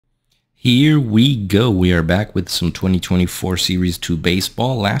Here we go. We are back with some 2024 Series 2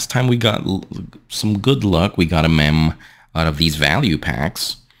 baseball. Last time we got some good luck. We got a mem out of these value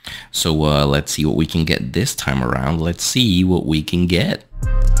packs. So let's see what we can get this time around. Let's see what we can get.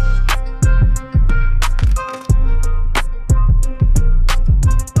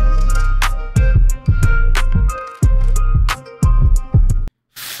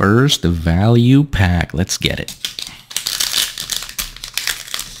 First value pack. Let's get it.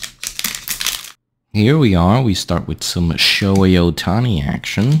 Here we are. We start with some Shohei Ohtani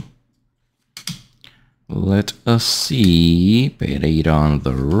action. Let us see. Pereira on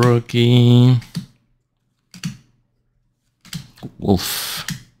the rookie. Wolf.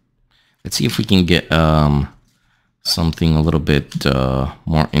 Let's see if we can get something a little bit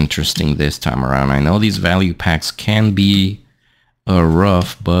more interesting this time around. I know these value packs can be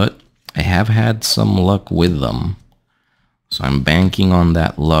rough, but I have had some luck with them. So I'm banking on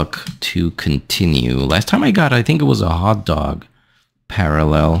that luck to continue. Last time I got, I think it was a hot dog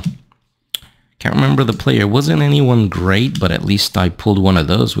parallel. Can't remember the player. Wasn't anyone great, but at least I pulled one of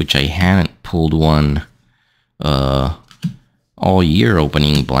those, which I hadn't pulled one all year,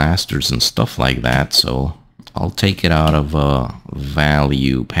 opening blasters and stuff like that. So I'll take it out of a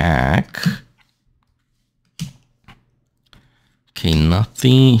value pack. Okay,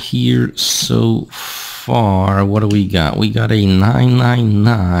 nothing here so far. What do we got? We got a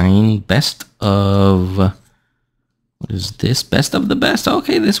 999 best of, what is this? Best of the best.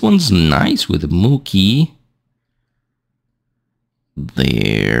 Okay, this one's nice with Mookie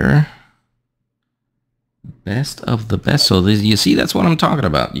there. Best of the best. So this, you see, that's what I'm talking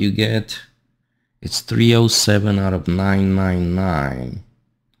about. You get, it's 307 out of 999.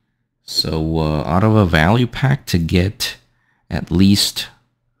 So out of a value pack to get at least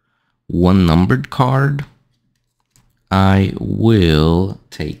one numbered card, I will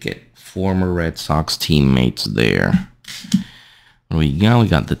take it. Former Red Sox teammates there. What do we got? We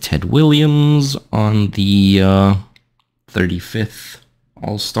got the Ted Williams on the 35th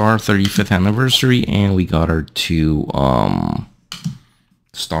All-Star, 35th anniversary, and we got our two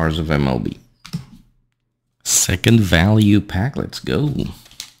stars of MLB. Second value pack, let's go.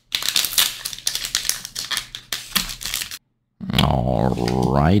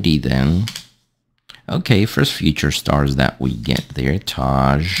 Alrighty then. Okay, first future stars that we get there.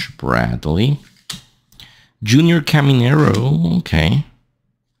 Taj Bradley. Junior Caminero. Okay.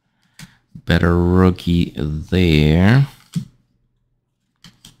 Better rookie there.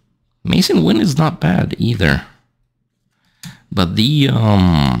 Mason Wynn is not bad either. But the,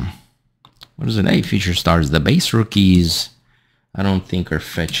 what is it? Hey, future stars. The base rookies, I don't think are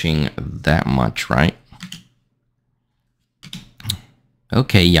fetching that much, right?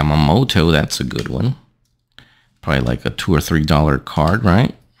 Okay, Yamamoto, that's a good one. Probably like a $2 or $3 card,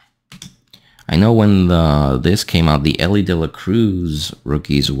 right? I know when this came out, the Ellie De La Cruz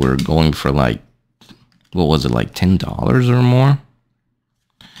rookies were going for like, what was it, like $10 or more?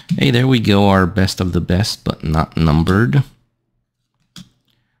 Hey, there we go, our best of the best, but not numbered.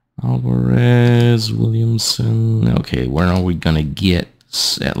 Alvarez, Williamson. Okay, where are we gonna get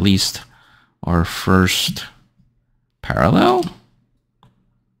at least our first parallel?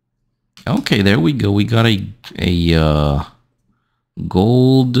 Okay, there we go. We got a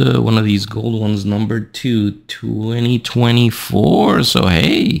gold, one of these gold ones, numbered to 2024. So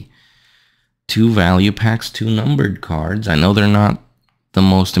hey, two value packs, two numbered cards. I know they're not the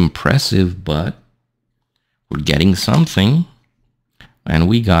most impressive, but we're getting something. And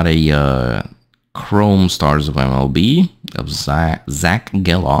we got a Chrome Stars of MLB of Zach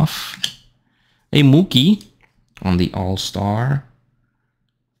Geloff, a Mookie on the All-Star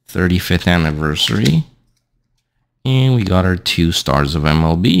 35th anniversary. And we got our two stars of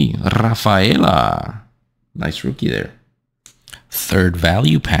MLB. Rafaela. Nice rookie there. Third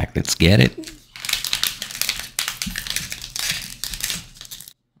value pack. Let's get it.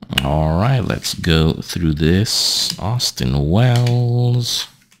 Alright, let's go through this. Austin Wells.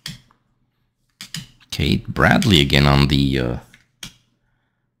 Kate Bradley again on the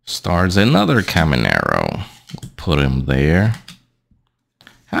stars. Another Caminero. We'll put him there.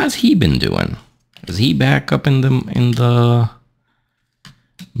 How's he been doing? Is he back up in the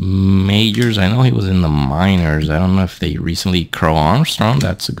majors? I know he was in the minors. I don't know if they recently... Crow Armstrong,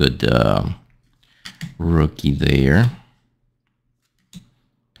 that's a good rookie there.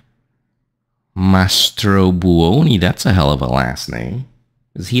 Mastro Buoni, that's a hell of a last name.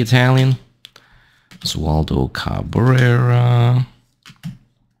 Is he Italian? Oswaldo Cabrera.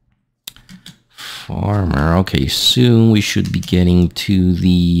 Farmer. Okay, soon we should be getting to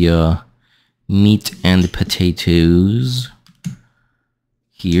the meat and potatoes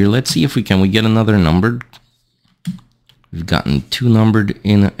here. Let's see if we get another numbered. We've gotten 2 numbered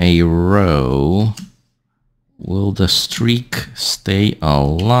in a row. Will the streak stay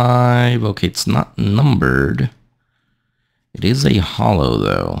alive? Okay, it's not numbered. It is a hollow,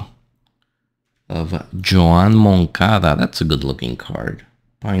 though, of Joan Moncada. That's a good-looking card.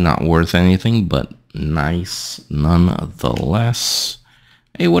 Probably not worth anything, but nice nonetheless.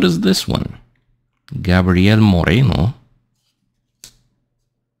 Hey, what is this one? Gabriel Moreno.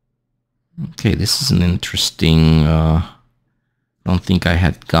 Okay, this is an interesting... I don't think I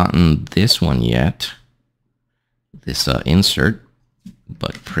had gotten this one yet. This insert,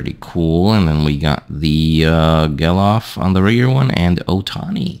 but pretty cool. And then we got the Geloff on the rear one and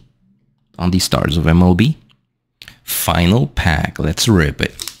Ohtani on the Stars of MLB. Final pack. Let's rip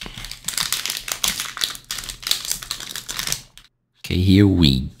it. Okay, here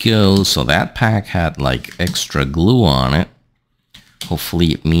we go. So that pack had like extra glue on it.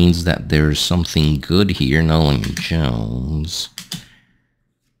 Hopefully it means that there's something good here. Nolan Jones.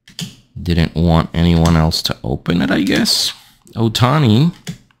 Didn't want anyone else to open it, I guess. Ohtani.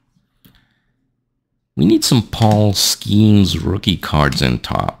 We need some Paul Skeens rookie cards and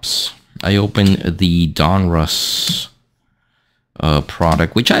tops. I opened the Donruss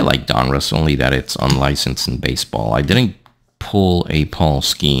product, which I like Donruss, only that it's unlicensed in baseball. I didn't pull a Paul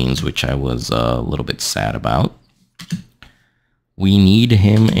Skeens, which I was a little bit sad about. We need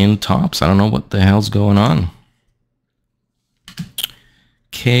him in tops. I don't know what the hell's going on.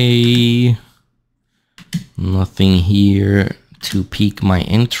 Okay, nothing here to pique my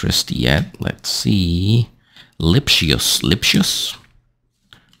interest yet. Let's see. Lipsius.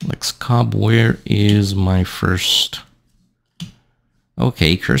 Lex Cobb, where is my first?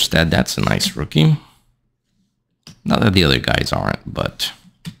 Okay, Kjerstad, that's a nice rookie. Not that the other guys aren't, but...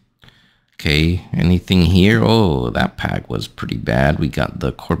 Okay, anything here? Oh, that pack was pretty bad. We got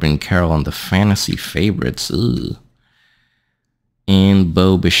the Corbin Carroll on the fantasy favorites. Ugh. And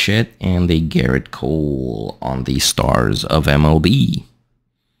Bo Bichette and a Garrett Cole on the Stars of MLB.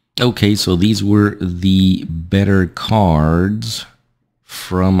 Okay, so these were the better cards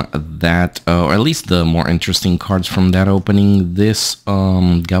from that, or at least the more interesting cards from that opening. This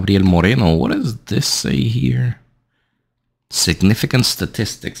Gabriel Moreno, what does this say here? Significant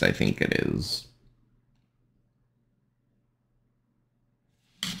statistics, I think it is.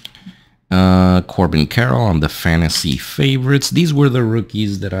 Corbin Carroll on the fantasy favorites. These were the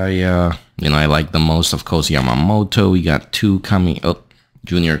rookies that I like the most. Of course, Yamamoto. We got 2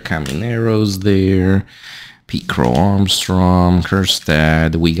 Junior Camineros there. Pete Crow Armstrong,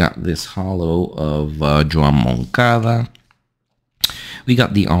 Kjerstad. We got this hollow of Joan Moncada. We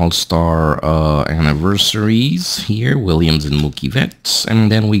got the All-Star anniversaries here, Williams and Mookie Betts.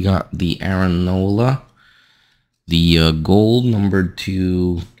 And then we got the Aaron Nola, the gold numbered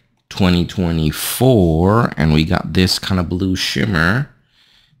to 2024, and we got this kind of blue shimmer,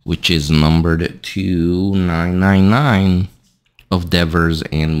 which is numbered to 999 of Devers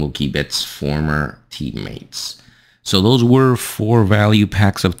and Mookie Betts' former teammates. So those were 4 value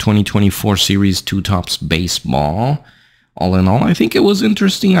packs of 2024 Series 2 Topps Baseball. All in all, I think it was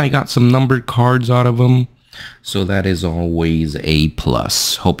interesting. I got some numbered cards out of them, so that is always a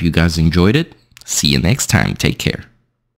plus. Hope you guys enjoyed it. See you next time. Take care.